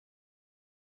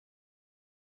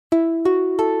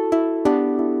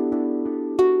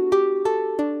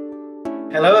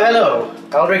Hello,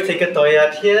 Tracy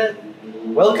here.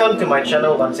 Welcome to my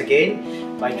channel once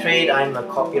again. By trade, I'm a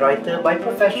copywriter. By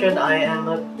profession, I am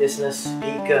a business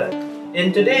speaker.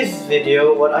 In today's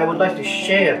video, what I would like to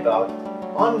share about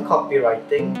on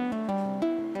copywriting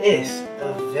is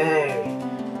a very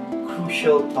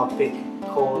crucial topic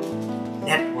called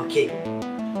networking.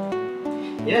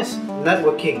 Yes,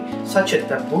 networking, such a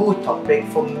taboo topic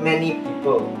for many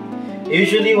people.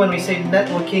 Usually when we say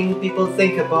networking, people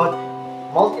think about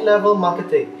multi-level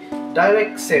marketing,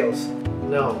 direct sales.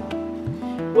 No.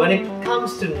 When it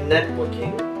comes to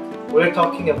networking, we're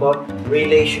talking about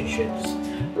relationships.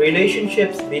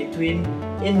 Relationships between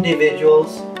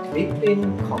individuals,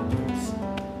 between companies.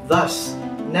 Thus,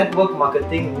 network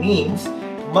marketing means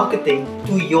marketing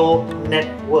to your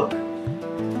network.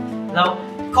 Now,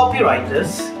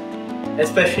 copywriters,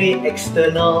 especially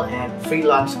external and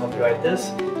freelance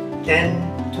copywriters, tend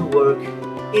to work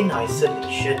in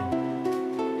isolation.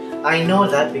 I know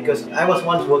that because I was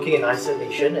once working in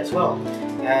isolation as well,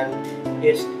 and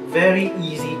it's very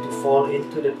easy to fall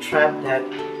into the trap that,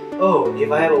 oh,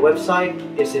 if I have a website,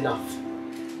 it's enough.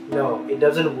 No, it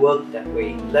doesn't work that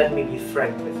way. Let me be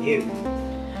frank with you.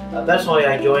 That's why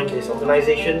I joined this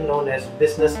organization known as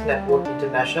Business Network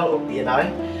International, or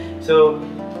BNI. So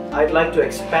I'd like to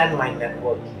expand my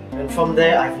network, and from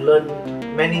there I've learned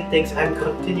many things. I'm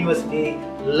continuously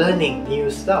learning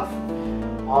new stuff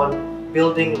on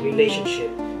building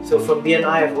relationship. So from BNI,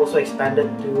 I've also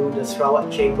expanded to the Sarawak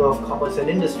Chamber of Commerce and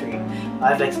Industry.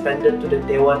 I've expanded to the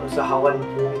Dewan Usahawan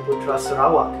Bumi Putra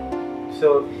Sarawak.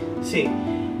 So see,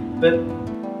 but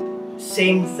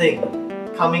same thing,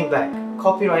 coming back,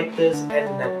 copywriters and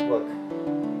network.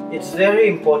 It's very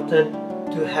important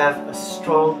to have a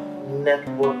strong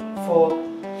network for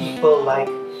people like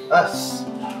us.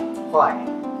 Why?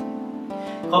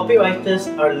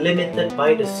 Copywriters are limited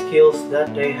by the skills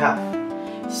that they have.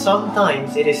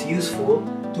 Sometimes it is useful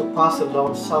to pass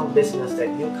along some business that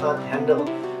you can't handle.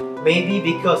 Maybe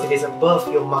because it is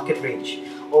above your market range,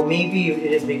 or maybe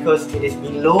it is because it is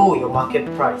below your market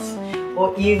price,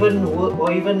 or even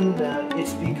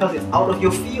it's because it's out of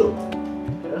your field.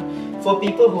 For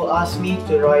people who ask me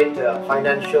to write a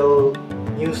financial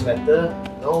newsletter,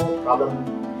 no problem.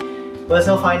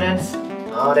 Personal finance,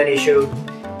 not an issue.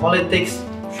 Politics,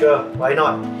 sure, why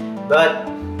not? But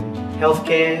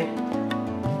healthcare,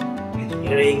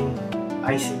 engineering,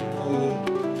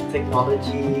 ICT,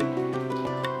 technology,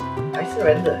 I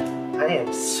surrender. I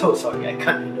am so sorry, I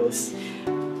can't do those.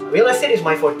 Real estate is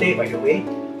my forte, by the way,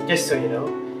 just so you know.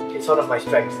 It's one of my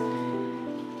strengths.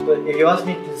 But if you ask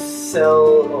me to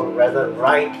sell, or rather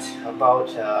write about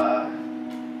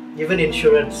even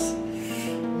insurance,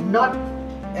 not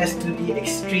as to the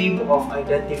extreme of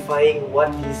identifying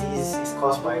what disease is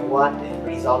caused by what and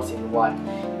results in what.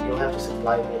 You'll have to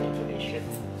supply me information.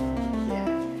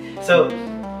 Yeah. So,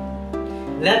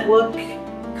 network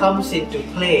comes into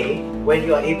play when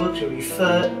you are able to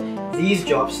refer these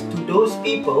jobs to those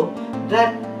people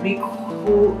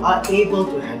who are able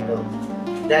to handle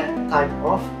that type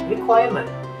of requirement.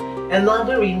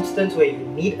 Another instance where you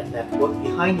need a network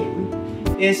behind you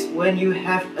is when you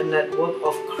have a network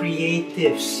of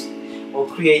creatives or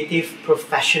creative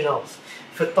professionals,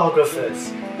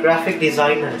 photographers, graphic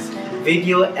designers,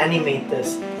 video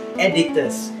animators,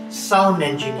 editors, sound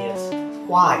engineers.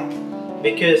 Why?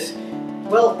 Because,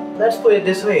 well, let's put it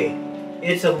this way,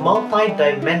 it's a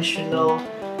multi-dimensional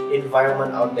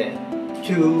environment out there.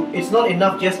 It's not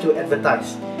enough just to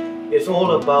advertise. It's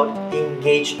all about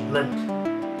engagement.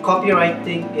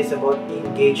 Copywriting is about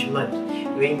engagement.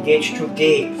 You engage through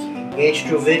games, you engage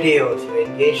through videos, you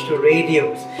engage through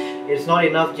radios. It's not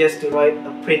enough just to write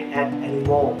a print ad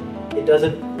anymore. It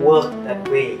doesn't work that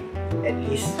way, at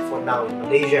least for now in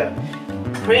Malaysia.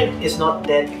 Print is not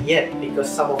dead yet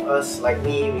because some of us, like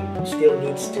me, we still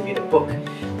needs to read a book.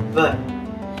 But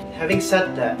having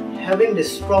said that, having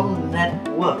this strong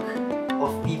network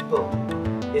of people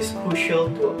is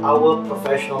crucial to our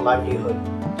professional livelihood.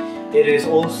 It is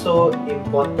also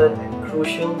important and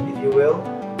crucial, if you will,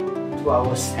 to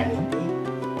our sanity.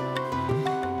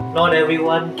 Not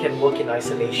everyone can work in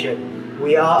isolation.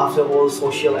 We are, after all,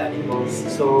 social animals.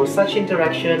 So such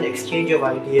interaction, exchange of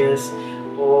ideas,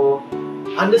 or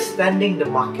understanding the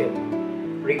market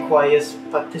requires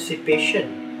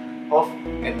participation of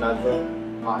another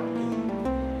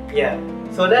party. Yeah,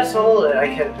 so that's all that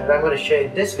I'm going to share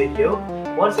in this video.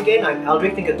 Once again, I'm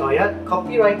Aldrich Tinkatoyat,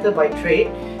 copywriter by trade,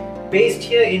 based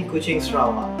here in Kuching,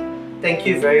 Sarawak. Thank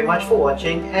you very much for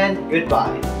watching, and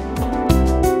goodbye.